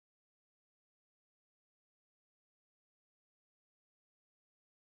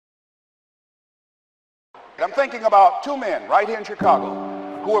I'm thinking about two men right here in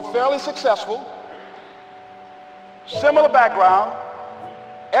Chicago who were fairly successful, similar background,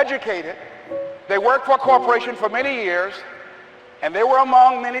 educated. They worked for a corporation for many years, and they were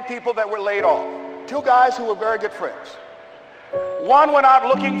among many people that were laid off. Two guys who were very good friends. One went out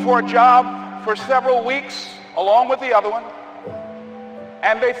looking for a job for several weeks along with the other one,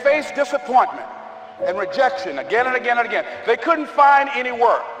 and they faced disappointment and rejection again and again and again. They couldn't find any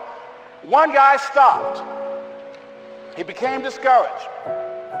work. One guy stopped. He became discouraged.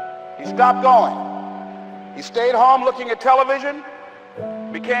 He stopped going. He stayed home looking at television,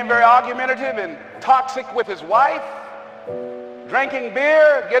 became very argumentative and toxic with his wife, drinking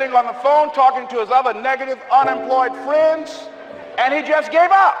beer, getting on the phone, talking to his other negative, unemployed friends, and he just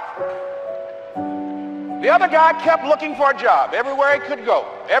gave up. The other guy kept looking for a job everywhere he could go.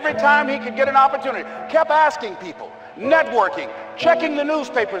 Every time he could get an opportunity, kept asking people, networking, checking the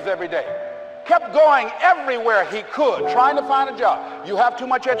newspapers every day, kept going everywhere he could, trying to find a job. You have too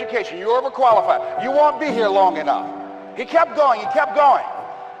much education. You're overqualified. You won't be here long enough. He kept going. He kept going.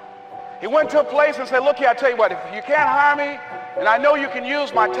 He went to a place and said, look here, I tell you what, if you can't hire me, and I know you can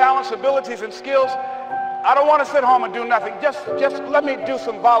use my talents, abilities, and skills, I don't want to sit home and do nothing. Just let me do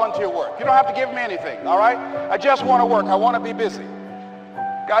some volunteer work. You don't have to give me anything, all right? I just want to work. I want to be busy.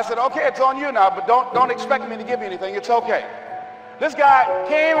 Guy said, okay, it's on you now, but don't expect me to give you anything. It's okay. This guy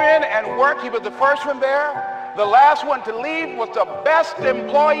came in and worked. He was the first one there. The last one to leave was the best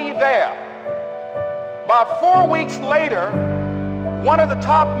employee there. About 4 weeks later, one of the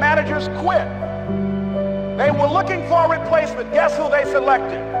top managers quit. They were looking for a replacement. Guess who they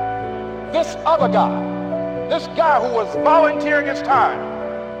selected? This other guy. This guy who was volunteering his time.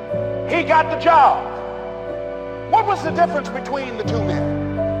 He got the job. What was the difference between the two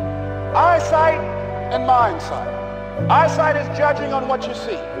men? Eyesight and mindsight. Eyesight is judging on what you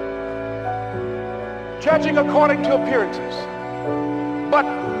see, judging according to appearances. But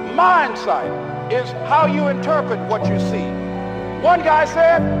mindsight is how you interpret what you see. One guy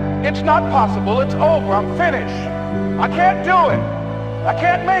said, it's not possible, it's over, I'm finished. I can't do it. I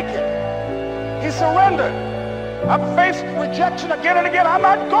can't make it. He surrendered. I've faced rejection again and again. I'm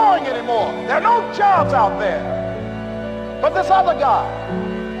not going anymore. There are no jobs out there. But this other guy,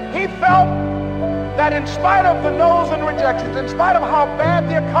 he felt that in spite of the no's and rejections, in spite of how bad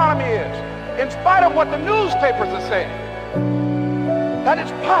the economy is, in spite of what the newspapers are saying, that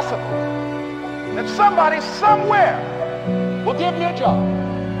it's possible that somebody somewhere will give me a job.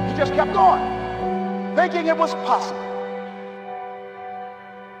 He just kept going, thinking it was possible.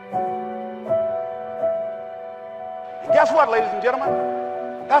 Guess what, ladies and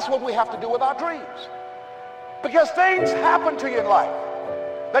gentlemen? That's what we have to do with our dreams. Because things happen to you in life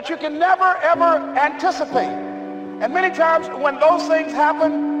that you can never, ever anticipate. And many times when those things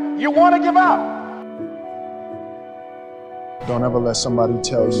happen, you want to give up. Don't ever let somebody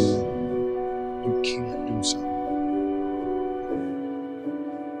tell you you can't do something.